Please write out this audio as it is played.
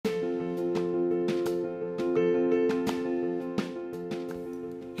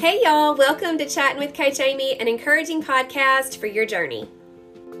Hey y'all, welcome to Chatting with Coach Amy, an encouraging podcast for your journey.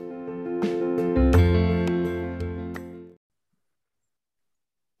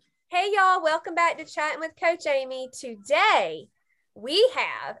 Hey y'all, welcome back to Chatting with Coach Amy. Today, we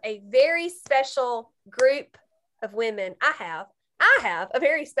have a very special group of women. I have a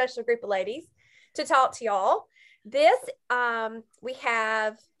very special group of ladies to talk to y'all. We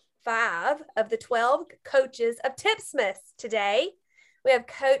have 5 of the 12 coaches of Tipsmiths today. We have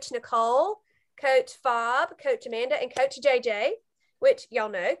Coach Nicole, Coach Fob, Coach Amanda, and Coach JJ, which y'all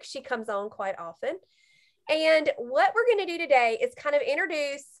know because she comes on quite often. And what we're going to do today is kind of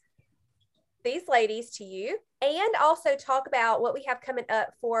introduce these ladies to you and also talk about what we have coming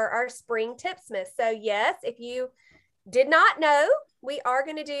up for our spring Tipsmiths. So yes, if you did not know, we are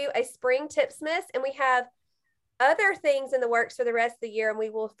going to do a spring Tipsmiths, and we have other things in the works for the rest of the year, and we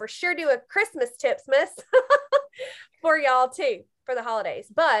will for sure do a Christmas Tipsmiths for y'all too for the holidays.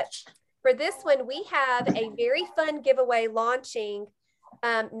 But for this one, we have a very fun giveaway launching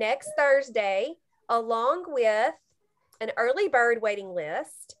next Thursday, along with an early bird waiting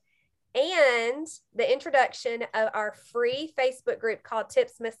list and the introduction of our free Facebook group called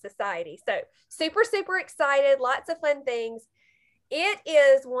Tipsmith Society. So super, super excited. Lots of fun things. It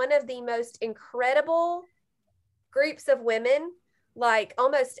is one of the most incredible groups of women, like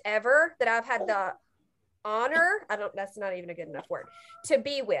almost ever, that I've had the honor, that's not even a good enough word, to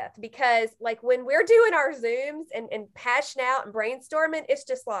be with, because like when we're doing our Zooms and hashing out and brainstorming, it's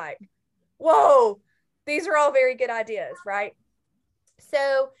just like, whoa, these are all very good ideas, right?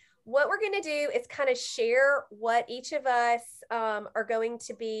 So what we're going to do is kind of share what each of us are going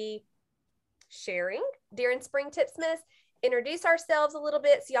to be sharing during Spring Tipsmiths, introduce ourselves a little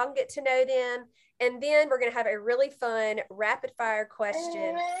bit so y'all can get to know them, and then we're going to have a really fun rapid fire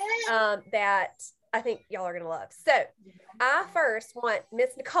question that I think y'all are going to love. So I first want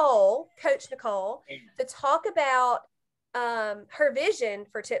Miss Nicole, Coach Nicole, to talk about her vision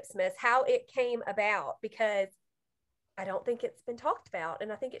for Tipsmiths, how it came about, because I don't think it's been talked about,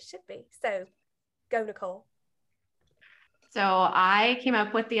 and I think it should be. So go, Nicole. So I came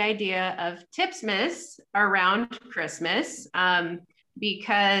up with the idea of Tipsmiths around Christmas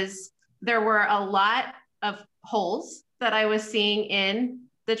because there were a lot of holes that I was seeing in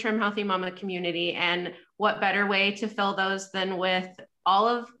the Trim Healthy Mama community, and what better way to fill those than with all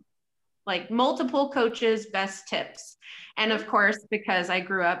of like multiple coaches' best tips. And of course, because I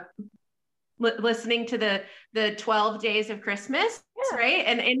grew up listening to the 12 days of Christmas, right?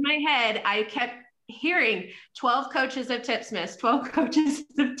 And in my head, I kept hearing 12 coaches of Tipsmiths, 12 coaches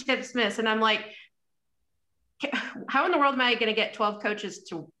of Tipsmiths. And I'm like, how in the world am I going to get 12 coaches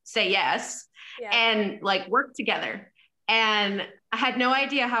to say yes and like work together? And I had no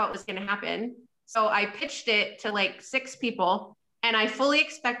idea how it was going to happen. So I pitched it to like 6 people, and I fully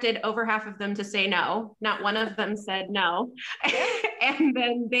expected over half of them to say no. Not one of them said no. And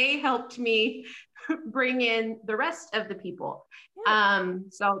then they helped me bring in the rest of the people.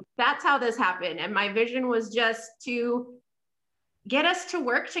 So that's how this happened. And my vision was just to get us to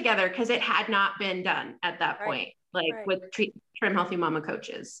work together, because it had not been done at that point, with Trim Healthy Mama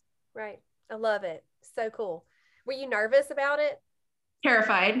coaches. Right. I love it. So cool. Were you nervous about it?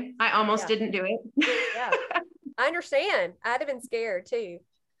 Terrified. I almost didn't do it. Yeah, I understand. I'd have been scared too.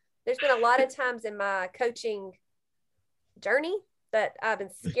 There's been a lot of times in my coaching journey that I've been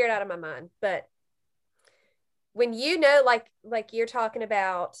scared out of my mind. But when you know, like you're talking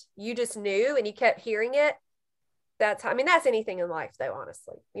about, you just knew and you kept hearing it. That's anything in life though,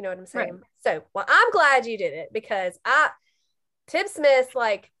 honestly. You know what I'm saying? Right. So, well, I'm glad you did it, because Tipsmiths,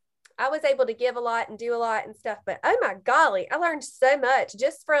 like, I was able to give a lot and do a lot and stuff, but oh my golly, I learned so much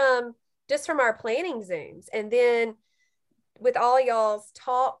just from our planning Zooms. And then with all y'all's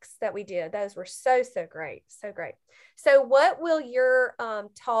talks that we did, those were so great. So great. So what will your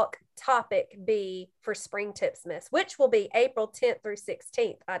talk topic be for Spring Tipsmiths, which will be April 10th through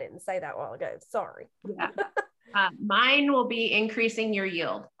 16th? I didn't say that a while ago. Sorry. Yeah. Mine will be increasing your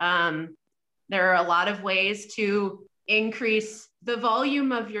yield. There are a lot of ways to increase the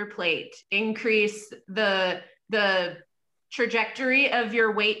volume of your plate, increase the trajectory of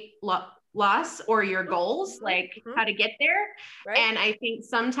your weight loss or your goals, like how to get there. Right. And I think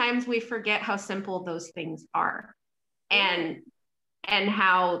sometimes we forget how simple those things are, and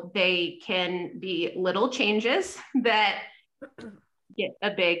how they can be little changes that get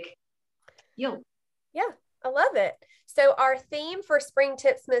a big yield. Yeah, I love it. So our theme for Spring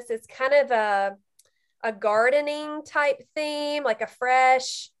Tipsmiths is kind of a gardening type theme, like a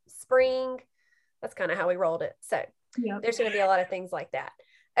fresh spring. That's kind of how we rolled it. So there's going to be a lot of things like that.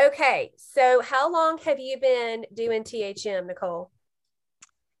 Okay. So how long have you been doing THM, Nicole?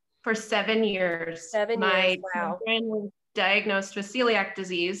 for 7 years. 7 years. My Wow. children was diagnosed with celiac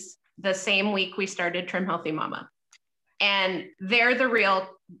disease the same week we started Trim Healthy Mama. And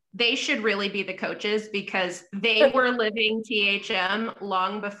they should really be the coaches because they were living THM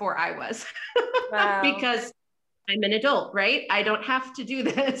long before I was. Wow. Because I'm an adult, right? I don't have to do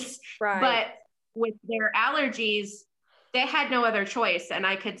this. Right. But with their allergies, they had no other choice. And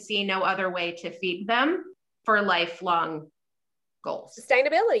I could see no other way to feed them for lifelong goals.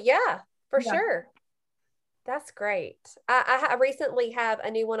 Sustainability. Yeah, for sure. That's great. I recently have a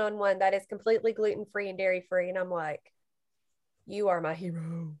new one-on-one that is completely gluten-free and dairy-free. And I'm like, you are my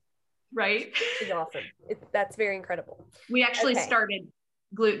hero. Right. It's awesome. That's very incredible. We actually started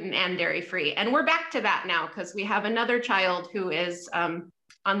gluten and dairy-free. And we're back to that now because we have another child who is on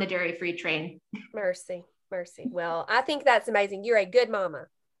the dairy-free train. Mercy. Well, I think that's amazing. You're a good mama.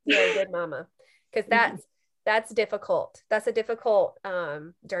 Because that's difficult. That's a difficult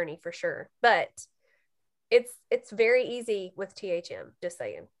journey for sure. But it's very easy with THM, just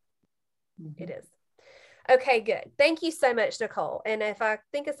saying. Mm-hmm. It is. Okay, good. Thank you so much, Nicole. And if I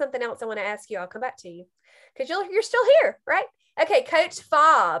think of something else I want to ask you, I'll come back to you because you're still here, right? Okay, Coach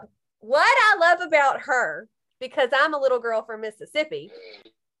Fob. What I love about her, because I'm a little girl from Mississippi,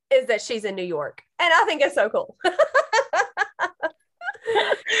 is that she's in New York. And I think it's so cool.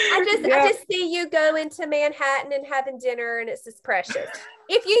 I just see you go into Manhattan and having dinner, and it's just precious.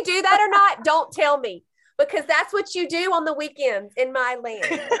 If you do that or not, don't tell me, because that's what you do on the weekends in my land,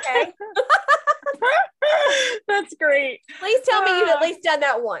 okay? That's great. Please tell me you've at least done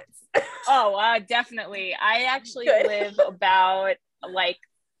that once. Definitely. I actually live about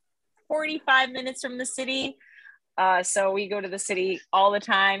 45 minutes from the city. So we go to the city all the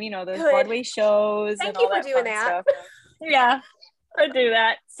time, those Broadway shows. Thank you for doing that. Yeah, I do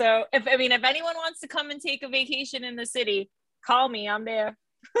that. So if anyone wants to come and take a vacation in the city, call me. I'm there.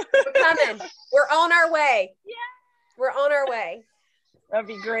 We're coming. We're on our way. Yeah. We're on our way. That'd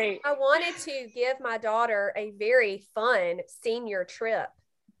be great. I wanted to give my daughter a very fun senior trip.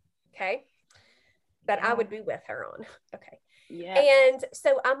 Okay. That I would be with her on. Okay. Yeah. And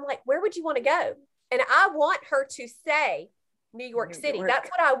so I'm like, where would you want to go? And I want her to say New York City. That's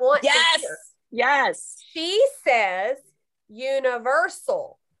what I want. Yes. To hear. Yes. She says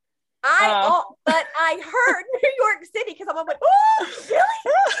Universal. But I heard New York City because I'm like, oh, really?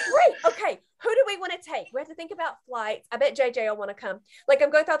 Great. Okay. Who do we want to take? We have to think about flights. I bet JJ will want to come. I'm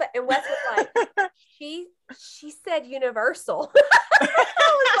going through all that. And Wes was like, she said Universal. I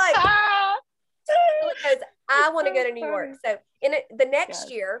was like, because I want to go to New York. So the next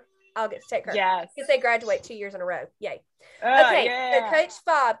year, I'll get to take her. Yes. Because they graduate 2 years in a row. Yay. Okay. So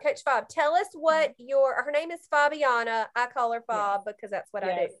Coach Fob, tell us what her name is Fabiana. I call her Fob because that's what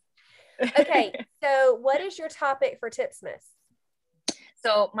I do. Okay. So what is your topic for Tipsmas?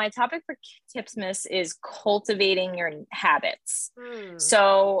 So my topic for Tipsmas is cultivating your habits.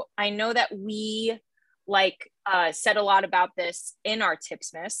 So I know that we said a lot about this in our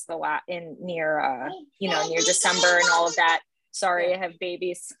Tipsmas, near December and all of that. Sorry, I have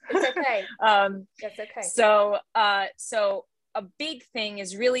babies. It's okay. That's okay. So a big thing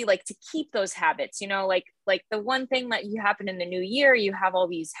is really to keep those habits, the one thing that you happen in the new year, you have all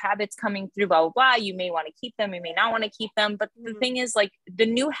these habits coming through, blah, blah, blah. You may want to keep them, you may not want to keep them. But the thing is the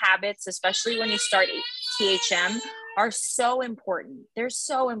new habits, especially when you start THM, are so important. They're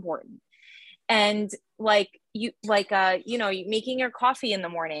so important. And making your coffee in the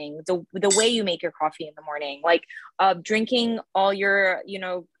morning, the way you make your coffee in the morning, drinking all your,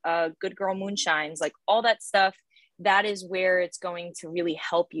 good girl moonshines, all that stuff, that is where it's going to really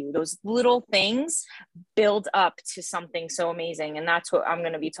help you. Those little things build up to something so amazing. And that's what I'm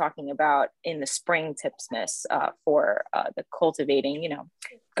going to be talking about in the spring Tipsmas for the cultivating,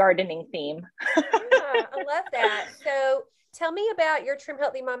 gardening theme. Yeah, I love that. So tell me about your Trim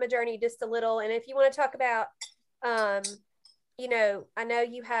Healthy Mama journey just a little. And if you want to talk about, I know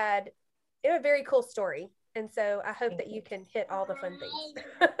you had a very cool story. And so I hope that you can hit all the fun things.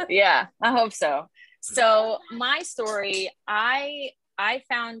 Yeah, I hope so. So my story, I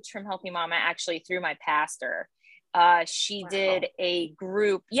found Trim Healthy Mama actually through my pastor. She did a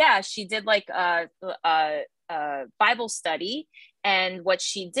group. Yeah, she did a Bible study. And what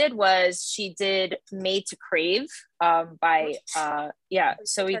she did was she did Made to Crave So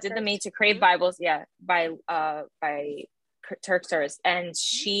we did the Made to Crave Bibles. Yeah. By Turk Service. And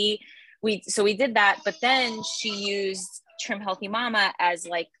we did that, but then she used Trim Healthy Mama as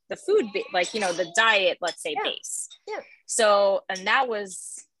the food, the diet, let's say, base. Yeah. So, and that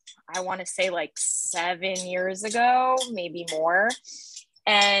was, I want to say 7 years ago, maybe more.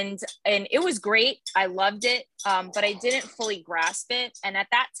 and it was great. I loved it, but I didn't fully grasp it. And at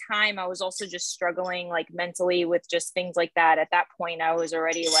that time, I was also just struggling like mentally with just things like that. At that point, I was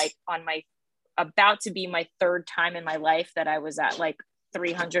already like on my about to be my third time in my life that I was at like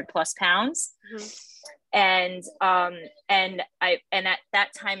 300 plus pounds. And at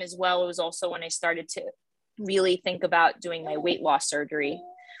that time as well, it was also when I started to really think about doing my weight loss surgery.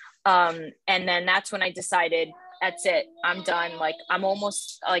 And then that's when I decided, that's it, I'm done. Like I'm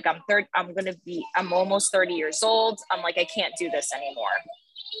almost 30 years old. I'm like, I can't do this anymore.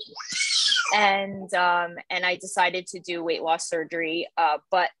 And I decided to do weight loss surgery.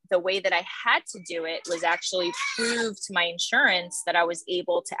 But the way that I had to do it was actually prove to my insurance that I was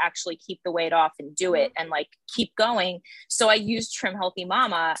able to actually keep the weight off and do it and like keep going. So I used Trim Healthy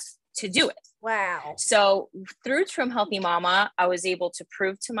Mama to do it. Wow. So through Trim Healthy Mama, I was able to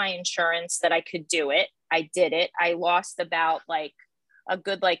prove to my insurance that I could do it. I did it. I lost about like a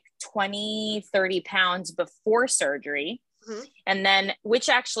good like 20, 30 pounds before surgery. And then, which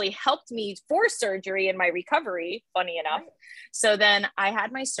actually helped me for surgery in my recovery, funny enough. So then I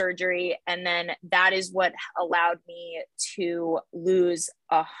had my surgery, and then that is what allowed me to lose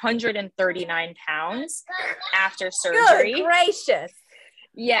 139 pounds after surgery. Good gracious.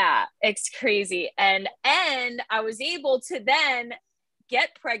 Yeah, it's crazy. And I was able to then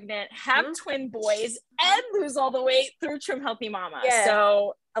get pregnant, have twin boys, and lose all the weight through Trim Healthy Mama. Yeah.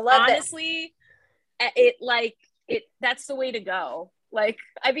 So I love honestly, that's the way to go. Like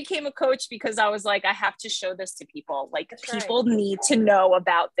I became a coach because I was like, I have to show this to people. Like That's people need to know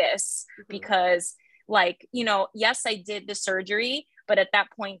about this because like, you know, yes, I did the surgery, but at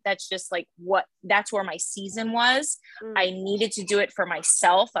that point, that's just like that's where my season was. I needed to do it for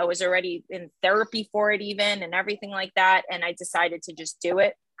myself. I was already in therapy for it even and everything like that. And I decided to just do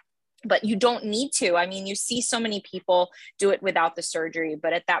it. But you don't need to. I mean, you see so many people do it without the surgery,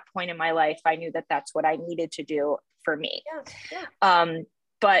 but at that point in my life, I knew that that's what I needed to do for me.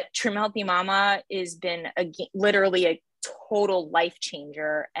 But Trim Healthy Mama has been literally a total life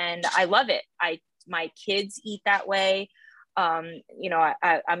changer, and I love it. My kids eat that way. You know,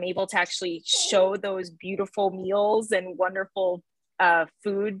 I'm able to actually show those beautiful meals and wonderful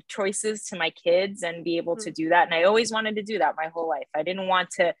food choices to my kids and be able to do that. And I always wanted to do that my whole life. I didn't want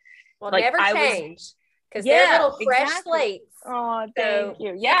to. Well, like, never change because they're little fresh slates. Oh, thank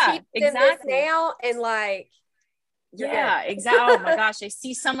you. Yeah, exactly. Now and like, exactly. Oh my gosh, I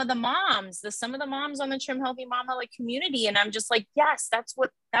see some of the moms on the Trim Healthy Mama like community, and I'm just like, yes, that's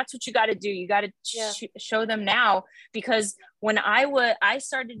what you got to do. You got to show them now, because when I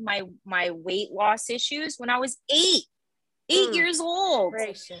started my weight loss issues when I was 8 years old.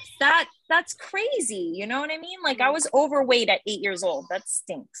 Gracious. That's crazy. You know what I mean? Like I was overweight at 8 years old. That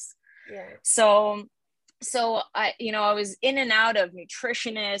stinks. Yeah. So I was in and out of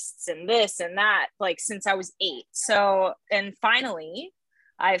nutritionists and this and that, like since I was 8. So, and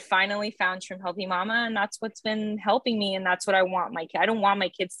I finally found Trim Healthy Mama, and that's what's been helping me. And that's what I want I don't want my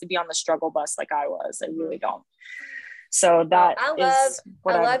kids to be on the struggle bus like I was. I really don't. So I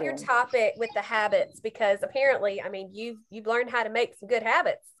love your topic with the habits, because apparently, I mean, you've learned how to make some good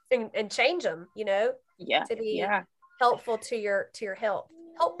habits and change them, you know, to be helpful to your health.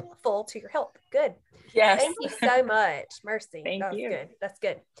 Helpful to your health. Good. Yes. Thank you so much. Mercy. Thank you. Good. That's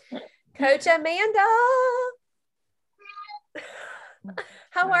good. Coach Amanda.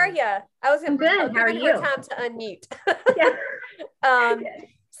 How are you? I was going to good. How are you? Time to unmute.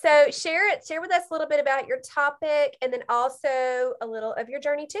 So share with us a little bit about your topic, and then also a little of your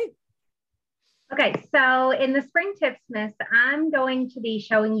journey too. Okay, so in the Spring Tipsmas, I'm going to be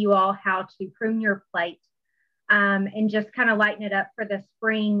showing you all how to prune your plate and just kind of lighten it up for the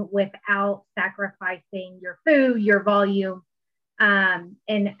spring without sacrificing your food, your volume, and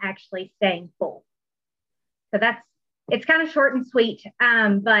actually staying full. So it's kind of short and sweet,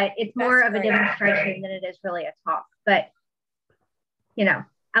 but it's more of a demonstration than it is really a talk. But, you know,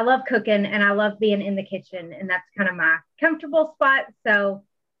 I love cooking and I love being in the kitchen, and that's kind of my comfortable spot. So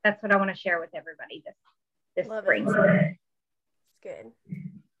that's what I want to share with everybody this spring. Good.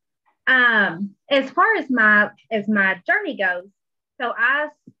 As far as my journey goes, so I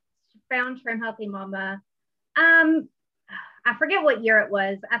found Trim Healthy Mama. I forget what year it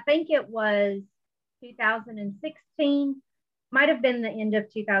was. I think it was 2016, might have been the end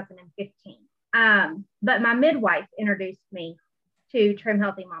of 2015. But my midwife introduced me to Trim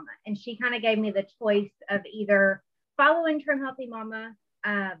Healthy Mama, and she kind of gave me the choice of either following Trim Healthy Mama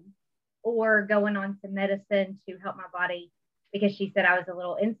or going on some medicine to help my body, because she said I was a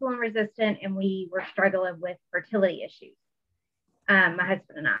little insulin resistant and we were struggling with fertility issues, my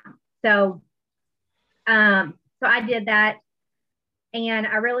husband and I. So I did that. And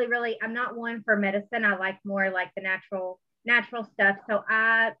I really, really, I'm not one for medicine. I like more like the natural stuff. So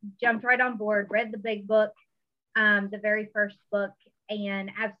I jumped right on board, read the big book, the very first book,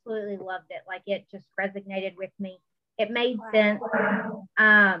 and absolutely loved it. Like it just resonated with me. It made sense.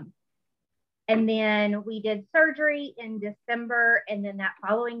 And then we did surgery in December. And then that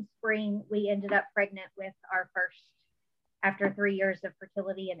following spring, we ended up pregnant with our first, after 3 years of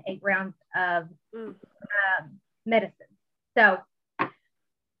fertility and 8 rounds of medicine. So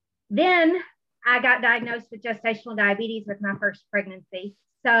then I got diagnosed with gestational diabetes with my first pregnancy.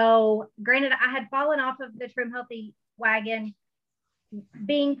 So granted, I had fallen off of the Trim Healthy wagon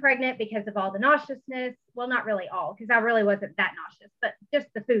being pregnant because of all the nauseousness. Well, not really all, because I really wasn't that nauseous, but just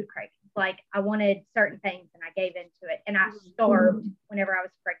the food cravings. Like I wanted certain things and I gave into it, and I starved whenever I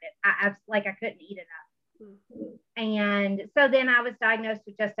was pregnant. I couldn't eat enough. And so then I was diagnosed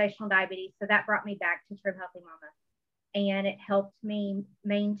with gestational diabetes. So that brought me back to Trim Healthy Mama, and it helped me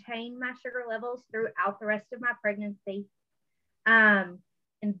maintain my sugar levels throughout the rest of my pregnancy. And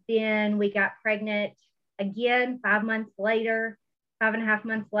then we got pregnant again 5 months later, 5.5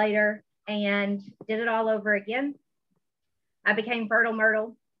 months later, and did it all over again. I became fertile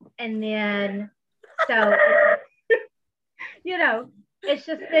Myrtle. And then, so, you know, it's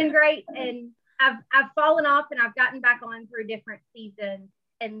just been great. And I've fallen off and I've gotten back on through different seasons.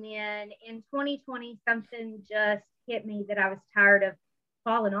 And then in 2020, something just hit me that I was tired of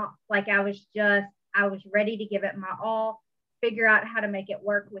falling off. Like I was ready to give it my all, figure out how to make it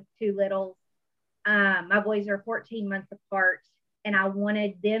work with 2 littles. My boys are 14 months apart, and I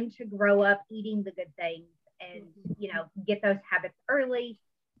wanted them to grow up eating the good things and, you know, get those habits early.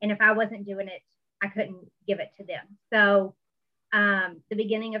 And if I wasn't doing it, I couldn't give it to them. So the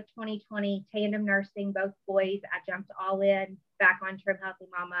beginning of 2020, tandem nursing, both boys, I jumped all in, back on Trim Healthy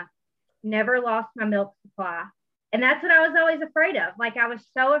Mama, never lost my milk supply. And that's what I was always afraid of. Like I was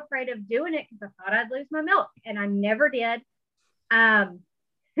so afraid of doing it because I thought I'd lose my milk, and I never did.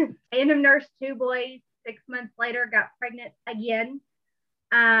 Tandem nursed 2 boys, 6 months later, got pregnant again.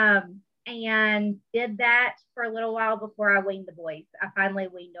 And did that for a little while before I weaned the boys. I finally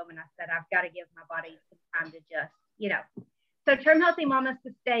weaned them, and I said, I've got to give my body some time to just, you know. So Trim Healthy Mama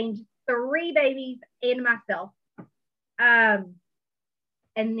sustained 3 babies and myself. And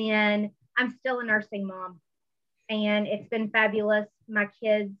then I'm still a nursing mom, and it's been fabulous. My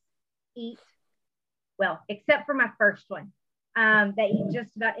kids eat, well, except for my first one. They eat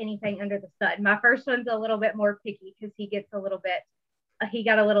just about anything under the sun. My first one's a little bit more picky because he gets a little bit, he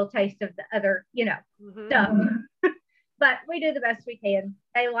got a little taste of the other, you know, stuff. But we do the best we can.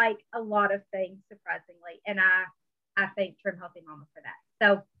 They like a lot of things, surprisingly. And I thank Trim Healthy Mama for that.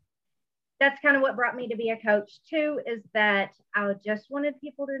 So that's kind of what brought me to be a coach too, is that I just wanted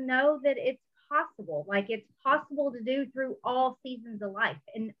people to know that it's possible. Like it's possible to do through all seasons of life.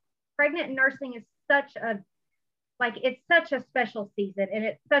 And pregnant nursing is such a, like, it's such a special season, and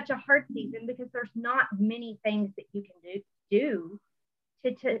it's such a hard season because there's not many things that you can do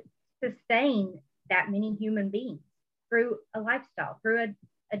to sustain that many human beings through a lifestyle, through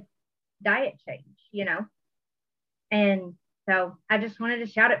a diet change, you know? And so I just wanted to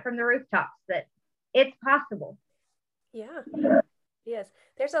shout it from the rooftops that it's possible. Yeah. Yes.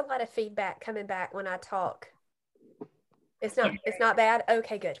 There's a lot of feedback coming back when I talk. It's not bad.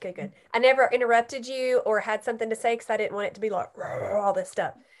 Okay, good. I never interrupted you or had something to say because I didn't want it to be like all this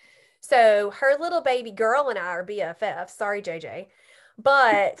stuff. So her little baby girl and I are BFFs. Sorry, JJ.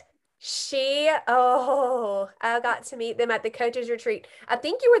 But I got to meet them at the coaches retreat. I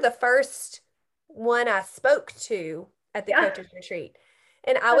think you were the first one I spoke to at the coaches retreat.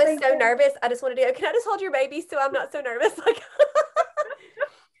 And I was so nervous. I just wanted to go, can I just hold your baby so I'm not so nervous? Like,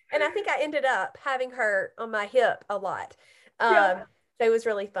 and I think I ended up having her on my hip a lot. So it was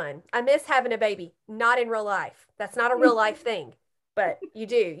really fun. I miss having a baby, not in real life. That's not a real life thing, but you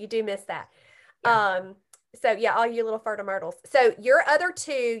do miss that. So yeah, all you little fertile myrtles. So your other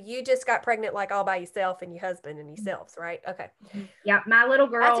 2, you just got pregnant like all by yourself and your husband and yourselves, right? Okay. Yeah, my little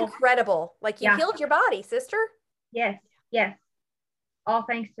girl. That's incredible. Like you healed your body, sister. Yes. All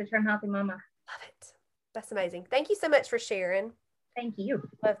thanks to Trim Healthy Mama. Love it. That's amazing. Thank you so much for sharing. Thank you.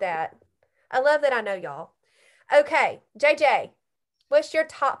 Love that. I love that I know y'all. Okay, JJ, what's your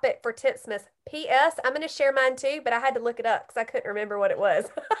topic for Tipsmith? P.S. I'm going to share mine too, but I had to look it up because I couldn't remember what it was.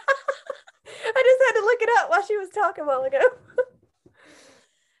 I just had to look it up while she was talking a while ago.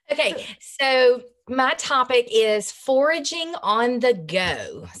 Okay, so my topic is foraging on the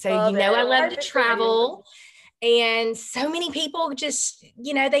go. So I love to travel. And so many people just,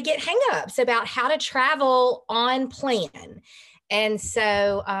 they get hangups about how to travel on plan. And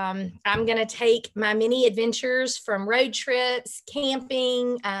so I'm going to take my mini adventures from road trips,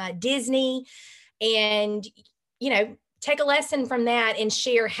 camping, Disney, and, take a lesson from that and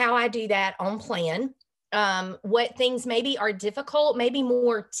share how I do that on plan. What things maybe are difficult, maybe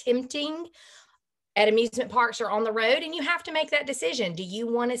more tempting at amusement parks or on the road, and you have to make that decision. Do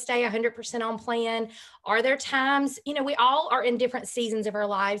you want to stay 100% on plan? Are there times, we all are in different seasons of our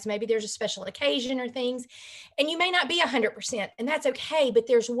lives. Maybe there's a special occasion or things, and you may not be 100%, and that's okay. But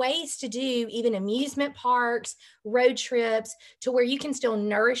there's ways to do even amusement parks, road trips, to where you can still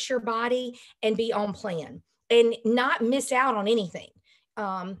nourish your body and be on plan and not miss out on anything.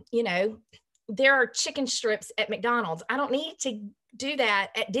 There are chicken strips at McDonald's. I don't need to do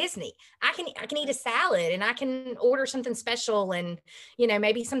that at Disney. I can eat a salad, and I can order something special, and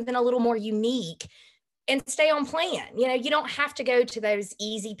maybe something a little more unique, and stay on plan. You don't have to go to those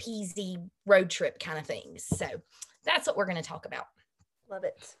easy peasy road trip kind of things. So that's what we're going to talk about. Love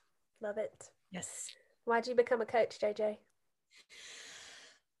it. Love it. Yes. Why'd you become a coach, JJ?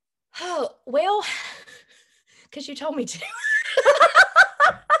 Oh, well, because you told me to.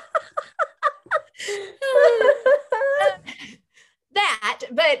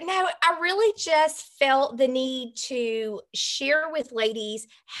 But no, I really just felt the need to share with ladies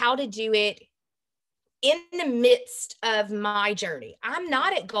how to do it in the midst of my journey. I'm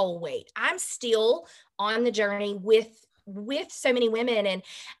not at goal weight. I'm still on the journey with so many women. And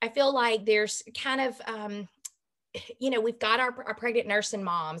I feel like there's kind of, we've got our pregnant nursing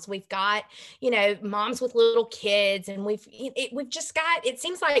moms. We've got, moms with little kids, and we've just got, it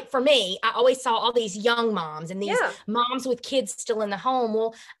seems like for me, I always saw all these young moms and these moms with kids still in the home.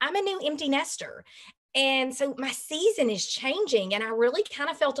 Well, I'm a new empty nester. And so my season is changing, and I really kind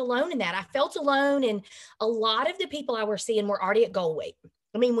of felt alone in that. I felt alone, and a lot of the people I was seeing were already at goal weight.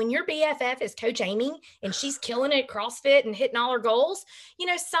 I mean, when your BFF is Coach Amy and she's killing it at CrossFit and hitting all her goals,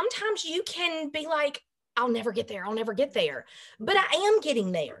 sometimes you can be like, I'll never get there. But I am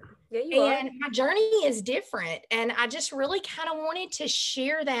getting there. Yeah, you are. And my journey is different. And I just really kind of wanted to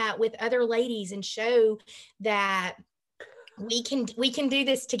share that with other ladies and show that we can do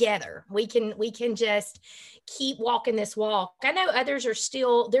this together. We can just keep walking this walk. I know others they're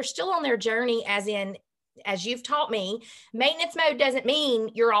still on their journey, as you've taught me. Maintenance mode doesn't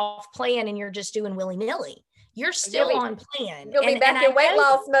mean you're off plan and you're just doing willy-nilly. You're still on plan. You'll be back in weight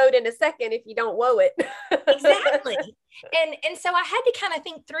loss mode in a second if you don't whoa it. Exactly. And so I had to kind of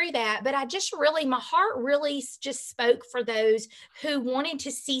think through that, but my heart really just spoke for those who wanted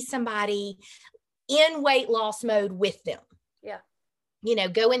to see somebody in weight loss mode with them. Yeah.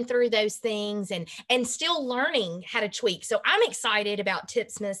 Going through those things and still learning how to tweak. So I'm excited about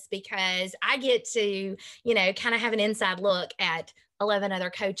Tipsmas because I get to, kind of have an inside look at 11 other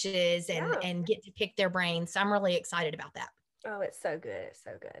coaches and get to pick their brains. So I'm really excited about that. Oh, it's so good. It's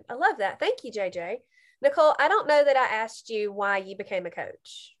so good. I love that. Thank you, JJ. Nicole, I don't know that I asked you why you became a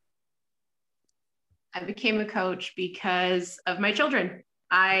coach. I became a coach because of my children.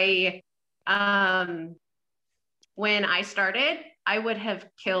 When I started, I would have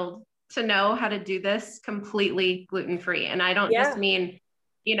killed to know how to do this completely gluten-free. And I don't just mean,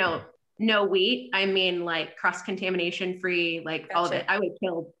 no wheat. I mean, like cross-contamination free, like all of it. I would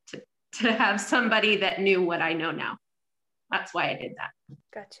kill to have somebody that knew what I know now. That's why I did that.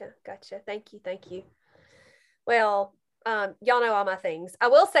 Gotcha. Thank you. Well, y'all know all my things. I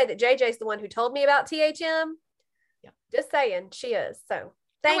will say that JJ's the one who told me about THM. Yeah. Just saying, she is. So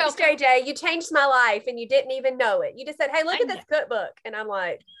thanks, JJ. You changed my life and you didn't even know it. You just said, hey, look at this cookbook. And I'm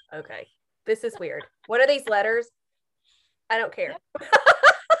like, okay, this is weird. What are these letters? I don't care.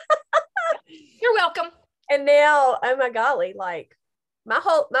 You're welcome. And now, oh my golly, like my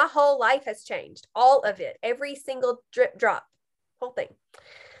whole life has changed. All of it, every single drop, whole thing.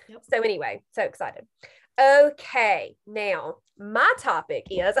 Yep. So anyway, so excited. Okay, now my topic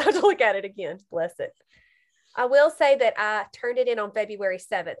is, I have to look at it again, bless it. I will say that I turned it in on February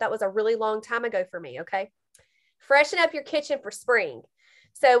 7th. That was a really long time ago for me, okay? Freshen up your kitchen for spring.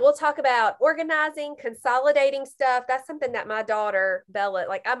 So we'll talk about organizing, consolidating stuff. That's something that my daughter, Bella,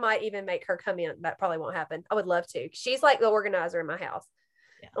 like I might even make her come in. That probably won't happen. I would love to. She's like the organizer in my house.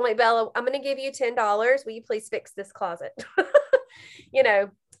 Yeah. I'm like, Bella, I'm going to give you $10. Will you please fix this closet?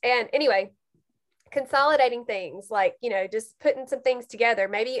 And anyway, consolidating things like, just putting some things together.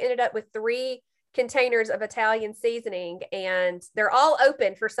 Maybe you ended up with 3 containers of Italian seasoning and they're all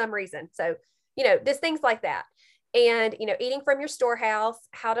open for some reason. So, just things like that. And, eating from your storehouse,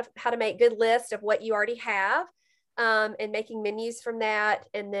 how to make good lists of what you already have, and making menus from that.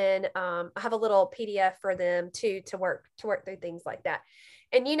 And then I have a little PDF for them to work through things like that.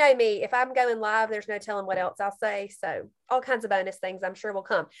 And you know me, if I'm going live, there's no telling what else I'll say. So all kinds of bonus things I'm sure will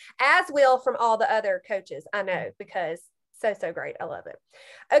come, as will from all the other coaches. I know, because so great. I love it.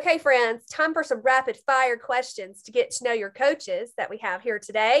 Okay, friends, time for some rapid fire questions to get to know your coaches that we have here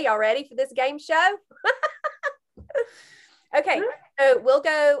today. Y'all ready for this game show? Okay, so we'll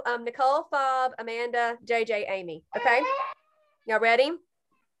go Nicole, Fob, Amanda, JJ, Amy. Okay, y'all ready?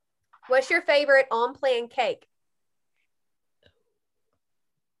 What's your favorite on-plan cake?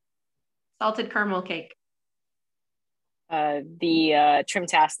 Salted caramel cake. The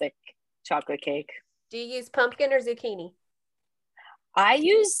Trimtastic chocolate cake. Do you use pumpkin or zucchini? I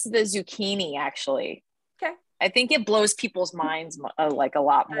use the zucchini, actually. Okay. I think it blows people's minds like a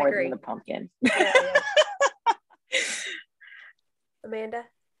lot more than the pumpkin. Yeah. Amanda?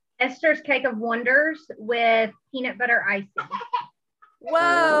 Esther's Cake of Wonders with peanut butter icing.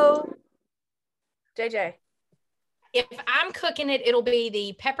 Whoa. JJ? If I'm cooking it, it'll be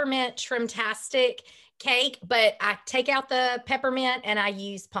the peppermint Trimtastic cake, but I take out the peppermint and I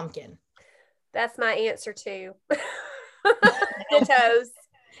use pumpkin. That's my answer too. Dittos.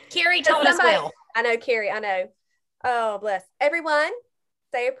 Carrie told us well. I know, Carrie, I know. Oh, bless. Everyone,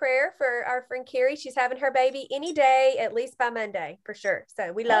 say a prayer for our friend Carrie. She's having her baby any day, at least by Monday, for sure.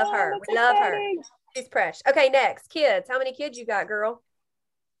 So we love her. We love her. She's precious. Okay, next. Kids. How many kids you got, girl?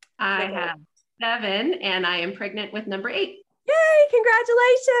 I have 7, and I am pregnant with number 8. Yay,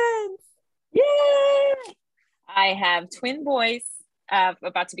 congratulations. Yay! I have twin boys,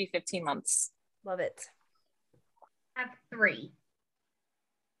 about to be 15 months. Love it. I have 3.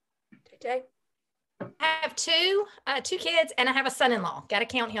 JJ? I have two kids, and I have a son-in-law. Got to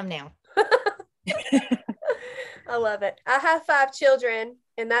count him now. I love it. I have 5 children,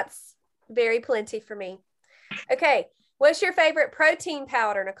 and that's very plenty for me. Okay, what's your favorite protein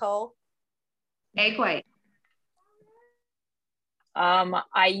powder, Nicole? Egg white.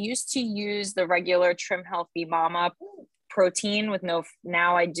 I used to use the regular Trim Healthy Mama protein with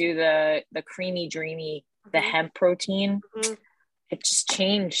now I do the creamy dreamy, the hemp protein. It just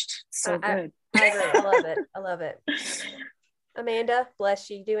changed. It's so good. I agree. I love it. I love it. Amanda, bless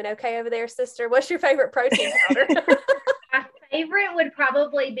you. Doing okay over there, sister? What's your favorite protein powder? My favorite would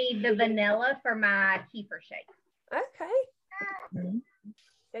probably be the vanilla for my kefir shake. Okay.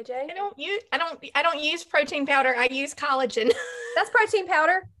 JJ? I don't use protein powder. I use collagen. That's protein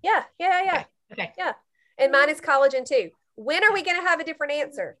powder. Yeah. Okay. Yeah. And mine is collagen too. When are we going to have a different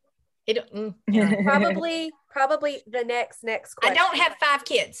answer? Probably the next question. I don't have 5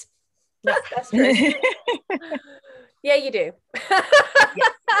 kids. No, that's true. Yeah, you do.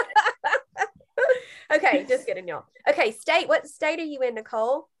 Okay, just kidding, y'all. Okay, state. What state are you in,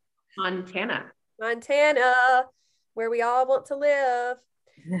 Nicole? Montana, where we all want to live.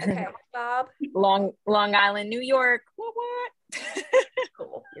 Okay, Bob. Long Island, New York. What?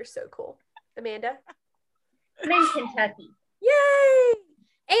 Cool. You're so cool. Amanda? I'm in Kentucky. Yay!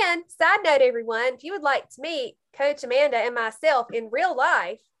 And side note, everyone, if you would like to meet Coach Amanda and myself in real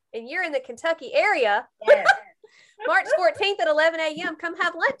life, and you're in the Kentucky area, Yes. March 14th at 11 a.m., come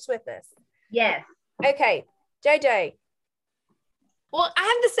have lunch with us. Yes. Okay, JJ. Well, I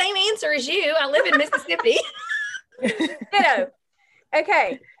have the same answer as you. I live in Mississippi. Ditto.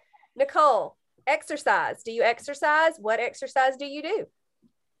 Okay, Nicole, exercise. Do you exercise? What exercise do you do?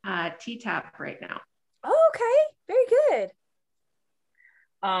 T-top right now. Oh, okay, very good.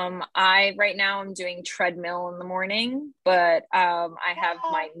 Right now I'm doing treadmill in the morning, but I have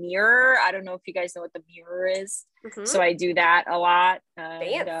my mirror. I don't know if you guys know what the mirror is. So I do that a lot.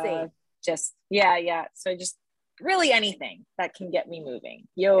 Fancy. Just yeah. So just really anything that can get me moving.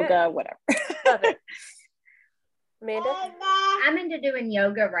 Yoga, whatever. Love it. Amanda? I'm into doing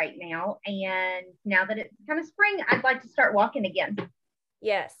yoga right now, and now that it's kind of spring, I'd like to start walking again.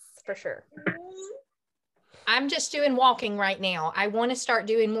 Yes, for sure. I'm just doing walking right now. I want to start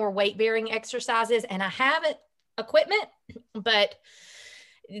doing more weight bearing exercises, and I have equipment, but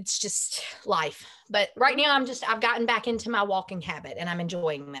it's just life. But right now I've gotten back into my walking habit, and I'm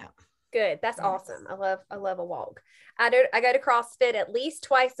enjoying that. Good. That's awesome. I love a walk. I go to CrossFit at least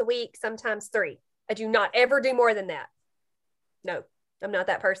twice a week, sometimes 3. I do not ever do more than that. No, I'm not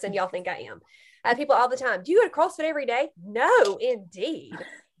that person. Y'all think I am. I have people all the time. Do you go to CrossFit every day? No, indeed.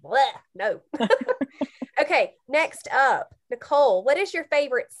 Blech, no. Okay, next up, Nicole, what is your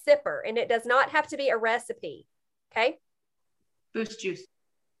favorite sipper? And it does not have to be a recipe. Okay. Boost juice.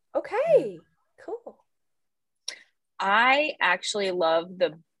 Okay, cool. I actually love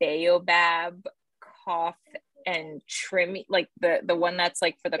the Baobab cough and trim, like the one that's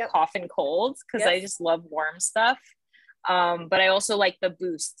like for the cough and colds, because I just love warm stuff. But I also like the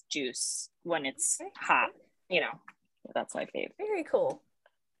Boost juice when it's hot. That's my favorite. Very cool.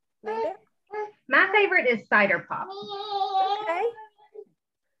 Amanda? My favorite is cider pop. Okay.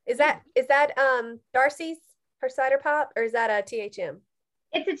 Is that Darcy's, her cider pop, or is that a THM?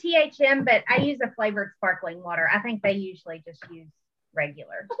 It's a THM, but I use a flavored sparkling water. I think they usually just use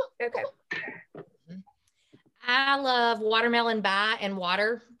regular. Okay. I love watermelon by and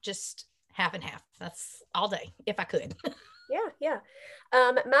water, just half and half. That's all day if I could. Yeah.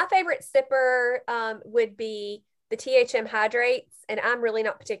 My favorite sipper would be the THM hydrates, and I'm really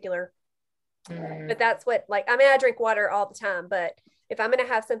not particular. But that's what, like, I mean, I drink water all the time, but if I'm going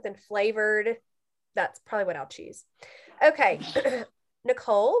to have something flavored, that's probably what I'll choose. Okay.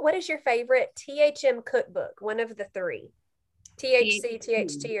 Nicole, what is your favorite THM cookbook? One of the three. THC,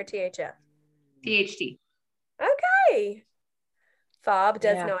 THT, or THF? THT. Okay. Fob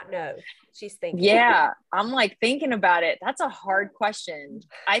does not know. She's thinking. Yeah, I'm like thinking about it. That's a hard question.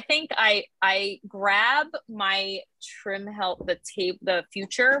 I think I grab my Trim Help, the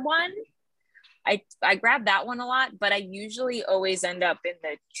Future one. I grab that one a lot, but I usually always end up in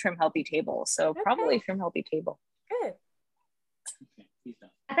the Trim Healthy table. So probably Trim Healthy table. Good.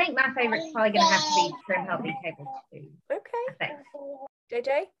 I think my favorite's probably going to have to be Trim Healthy table too. Okay.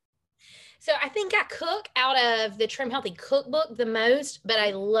 JJ? So I think I cook out of the Trim Healthy cookbook the most, but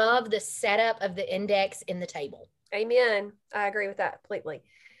I love the setup of the index in the table. Amen. I agree with that completely.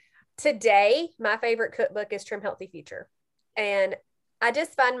 Today, my favorite cookbook is Trim Healthy Future. And I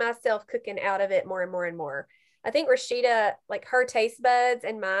just find myself cooking out of it more and more and more. I think Rashida, like her taste buds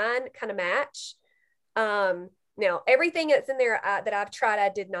and mine kind of match. Now, everything that's in there that I've tried, I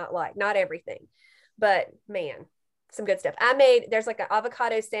did not like. Not everything. But man, some good stuff. There's like an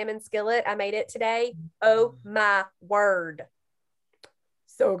avocado salmon skillet. I made it today. Oh my word.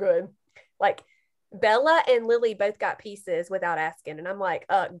 So good. Like Bella and Lily both got pieces without asking. And I'm like,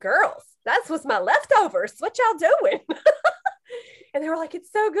 girls, that's what's my leftovers. What y'all doing? And they were like,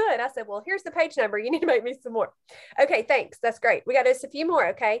 it's so good. I said, well, here's the page number. You need to make me some more. Okay, thanks. That's great. We got just a few more.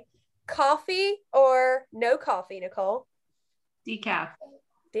 Okay. Coffee or no coffee, Nicole? Decaf.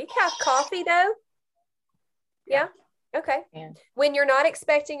 Decaf coffee though? Yeah. Okay. Yeah. When you're not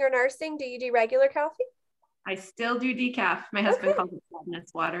expecting or nursing, do you do regular coffee? I still do decaf. My husband calls it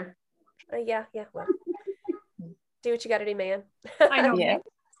sadness water. Yeah. Well, do what you got to do, man. I know. Yeah.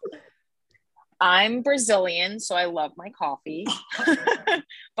 I'm Brazilian, so I love my coffee,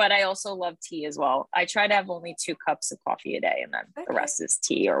 but I also love tea as well. I try to have only 2 cups of coffee a day, and then the rest is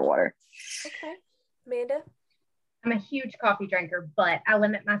tea or water. Okay. Amanda? I'm a huge coffee drinker, but I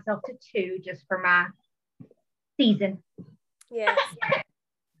limit myself to 2 just for my season. Yes.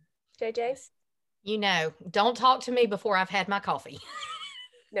 JJ? You know, don't talk to me before I've had my coffee.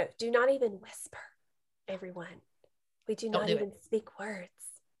 No, do not even whisper, everyone. We do not even speak words.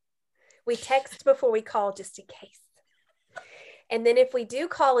 We text before we call just in case. And then if we do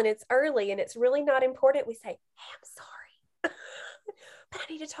call and it's early and it's really not important, we say, hey, I'm sorry, but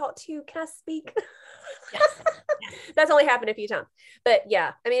I need to talk to you. Can I speak? Yes. That's only happened a few times. But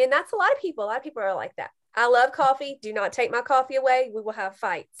yeah, I mean, and that's a lot of people. A lot of people are like that. I love coffee. Do not take my coffee away. We will have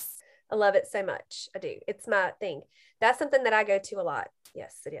fights. I love it so much. I do. It's my thing. That's something that I go to a lot.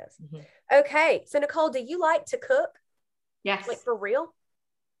 Yes, it is. Mm-hmm. Okay. So Nicole, do you like to cook? Yes. Like for real?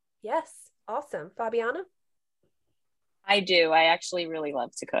 Yes. Awesome. Fabiana? I do. I actually really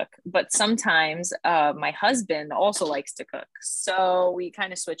love to cook, but sometimes my husband also likes to cook. So we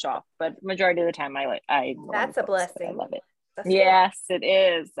kind of switch off, but majority of the time I That's a blessing. I love it. That's yes, good. It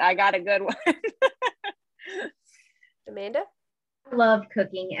is. I got a good one. Amanda? I love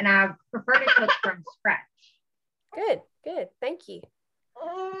cooking and I prefer to cook from scratch. Good. Thank you.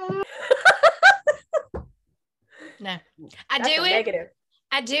 No, I do it. Negative.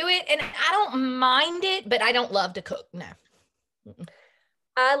 I do it and I don't mind it, but I don't love to cook. No. Mm-mm.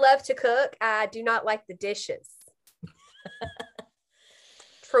 I love to cook. I do not like the dishes.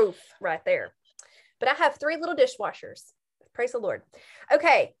 Truth right there. But I have 3 little dishwashers. Praise the Lord.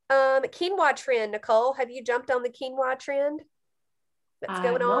 Okay. Quinoa trend, Nicole. Have you jumped on the quinoa trend that's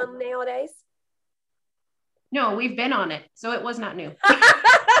going on nowadays? No, we've been on it. So it was not new.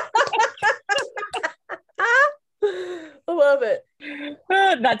 I love it.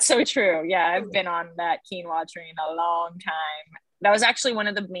 That's so true. Yeah, I've been on that quinoa train a long time. That was actually one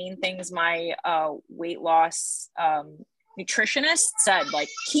of the main things my weight loss nutritionist said, like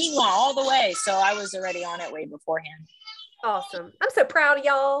quinoa all the way. So I was already on it way beforehand. Awesome. I'm so proud of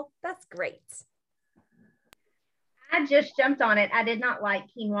y'all. That's great. I just jumped on it. I did not like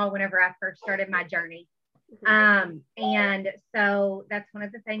quinoa whenever I first started my journey. And so that's one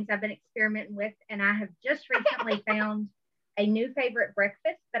of the things I've been experimenting with. And I have just recently found a new favorite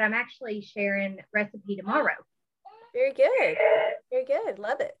breakfast that I'm actually sharing recipe tomorrow. Very good. Very good.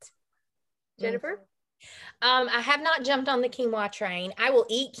 Love it. Jennifer? I have not jumped on the quinoa train. I will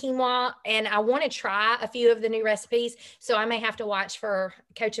eat quinoa and I want to try a few of the new recipes. So I may have to watch for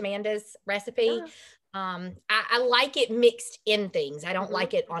Coach Amanda's recipe. I like it mixed in things. I don't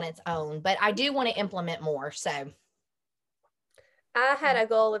like it on its own, but I do want to implement more. So I had a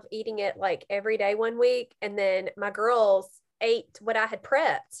goal of eating it like every day one week, and then my girls ate what I had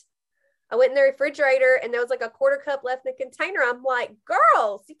prepped. I went in the refrigerator and there was like a quarter cup left in the container. I'm like,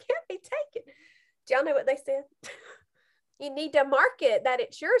 girls, you can't be taking. Do y'all know what they said? You need to mark it that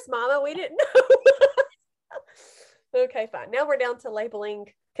it's yours, Mama. We didn't know. Okay, fine. Now we're down to labeling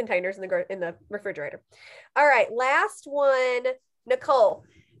containers in the refrigerator. All right, last one, Nicole,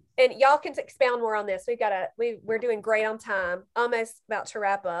 and y'all can expound more on this. We're doing great on time, almost about to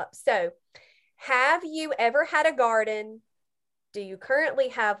wrap up. So, have you ever had a garden? Do you currently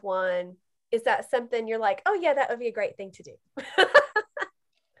have one? Is that something you're like, oh yeah, that would be a great thing to do?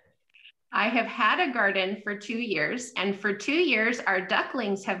 I have had a garden for 2 years, and for 2 years, our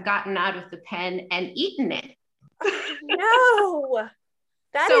ducklings have gotten out of the pen and eaten it. No,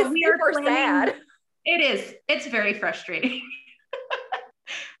 that So is we are super sad. It is. It's very frustrating.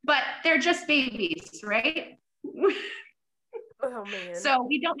 But they're just babies, right? Oh man. So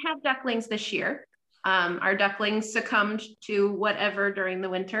we don't have ducklings this year. Our ducklings succumbed to whatever during the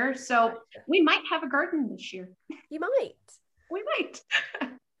winter. So we might have a garden this year. You might. We might.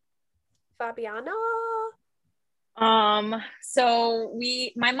 Fabiana? So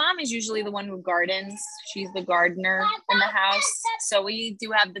my mom is usually the one who gardens. She's the gardener in the house. So we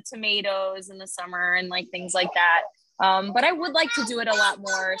do have the tomatoes in the summer and like things like that. But I would like to do it a lot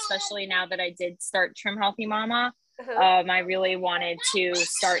more, especially now that I did start Trim Healthy Mama. I really wanted to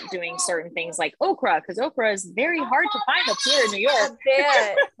start doing certain things like okra, because okra is very hard to find up here in New York. I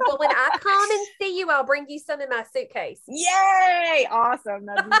bet. Well, when I come and see you, I'll bring you some in my suitcase. Yay! Awesome.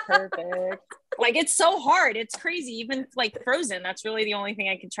 That'd be perfect. Like, it's so hard. It's crazy. Even like frozen, that's really the only thing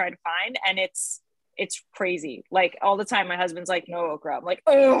I can try to find. And it's crazy. Like all the time, my husband's like, no okra. I'm like,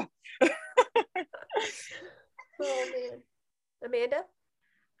 oh. Oh man. Amanda?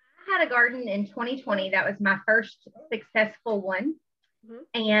 I had a garden in 2020. That was my first successful one.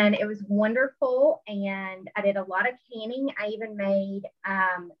 And it was wonderful. And I did a lot of canning. I even made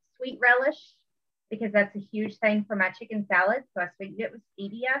sweet relish, because that's a huge thing for my chicken salad. So I sweetened it with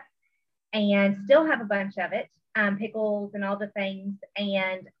stevia and still have a bunch of it, pickles and all the things,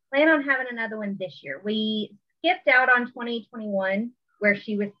 and plan on having another one this year. We skipped out on 2021 where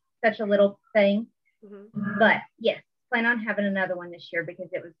she was such a little thing. But yes, plan on having another one this year because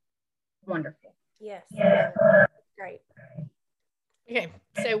it was wonderful. Yes. Great. Okay,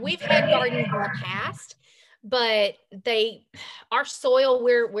 so we've had gardens in the past, but our soil,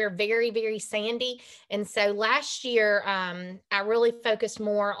 we're very, very sandy. And so last year, I really focused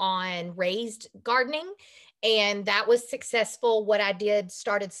more on raised gardening, and that was successful. What I did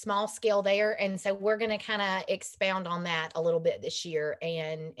started small scale there. And so we're going to kind of expound on that a little bit this year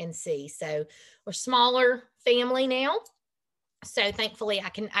and see. So we're smaller family now. So thankfully I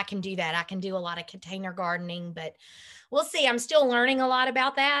can do that. I can do a lot of container gardening, but we'll see. I'm still learning a lot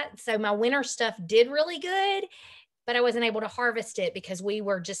about that. So my winter stuff did really good, but I wasn't able to harvest it because we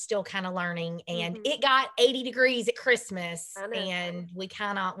were just still kind of learning, and it got 80 degrees at Christmas and we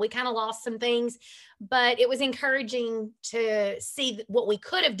kind of lost some things, but it was encouraging to see what we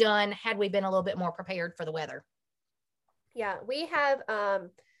could have done had we been a little bit more prepared for the weather. Yeah, we have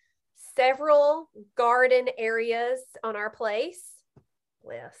several garden areas on our place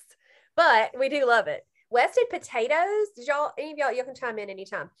list, but we do love it. Wes did potatoes. Did y'all, any of y'all can chime in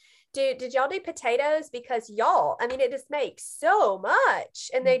anytime. Did y'all do potatoes? Because it just makes so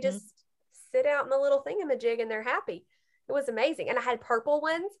much, and they just sit out in the little thingamajig and they're happy. It was amazing. And I had purple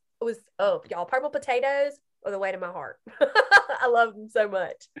ones. It was, y'all, purple potatoes are the way to my heart. I love them so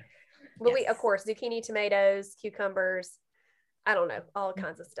much. But we, of course, zucchini, tomatoes, cucumbers, I don't know, all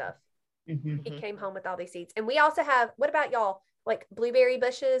kinds of stuff. He came home with all these seeds. And we also have, what about y'all? Like blueberry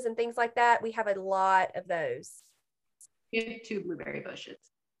bushes and things like that. We have a lot of those. We have 2 blueberry bushes.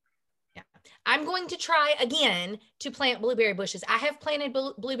 Yeah. I'm going to try again to plant blueberry bushes. I have planted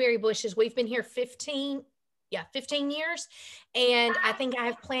blueberry bushes. We've been here 15 years. And I think I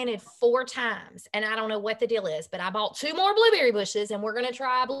have planted 4 times, and I don't know what the deal is, but I bought 2 more blueberry bushes, and we're going to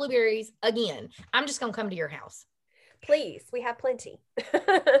try blueberries again. I'm just going to come to your house. Please. We have plenty.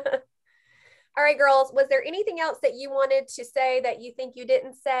 All right, girls, was there anything else that you wanted to say that you think you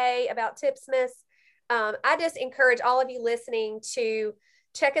didn't say about Tipsmas? I just encourage all of you listening to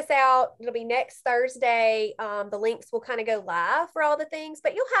check us out. It'll be next Thursday. The links will kind of go live for all the things,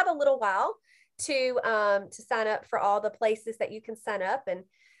 but you'll have a little while to sign up for all the places that you can sign up. And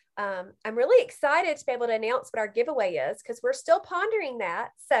I'm really excited to be able to announce what our giveaway is because we're still pondering that.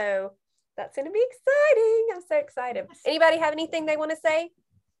 So that's going to be exciting. I'm so excited. Anybody have anything they want to say?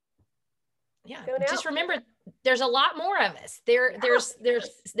 Yeah, just remember there's a lot more of us. There's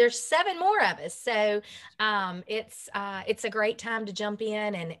 7 more of us. So it's a great time to jump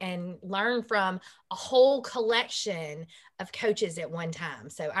in and learn from a whole collection of coaches at one time.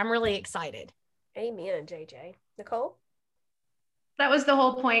 So I'm really excited. Amen, JJ. Nicole? That was the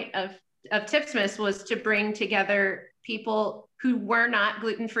whole point of Tipsmas, was to bring together people who were not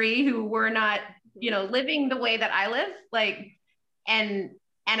gluten-free, who were not, living the way that I live,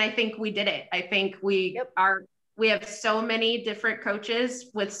 and I think we did it. I think we have so many different coaches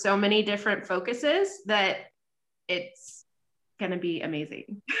with so many different focuses that it's going to be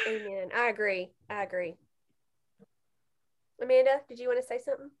amazing. Amen. I agree. Amanda, did you want to say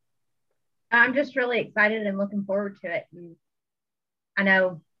something? I'm just really excited and looking forward to it. And I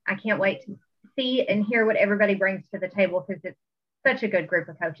know I can't wait to see and hear what everybody brings to the table because it's such a good group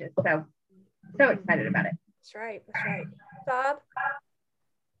of coaches. So excited about it. That's right. Bob?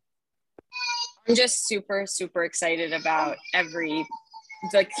 I'm just super, super excited about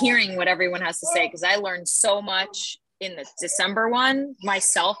hearing what everyone has to say, because I learned so much in the December one,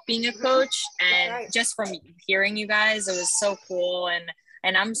 myself being a coach, and just from hearing you guys, it was so cool.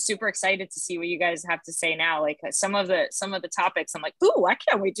 And I'm super excited to see what you guys have to say now. Like some of the topics, I'm like, ooh, I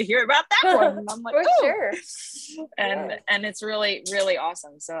can't wait to hear about that one. And I'm like, for sure. And it's really, really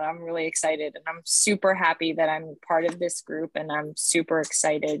awesome. So I'm really excited, and I'm super happy that I'm part of this group, and I'm super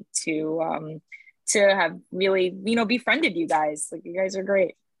excited to have really, befriended you guys. Like, you guys are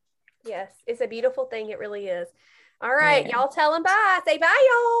great. Yes, it's a beautiful thing. It really is. All right, y'all tell them bye. Say bye,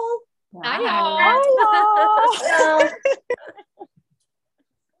 y'all. Bye, y'all. Bye, y'all.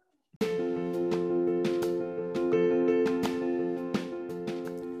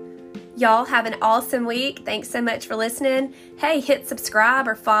 Y'all have an awesome week. Thanks so much for listening. Hey, hit subscribe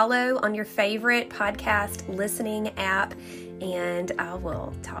or follow on your favorite podcast listening app, and I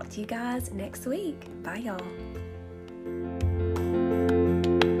will talk to you guys next week. Bye, y'all.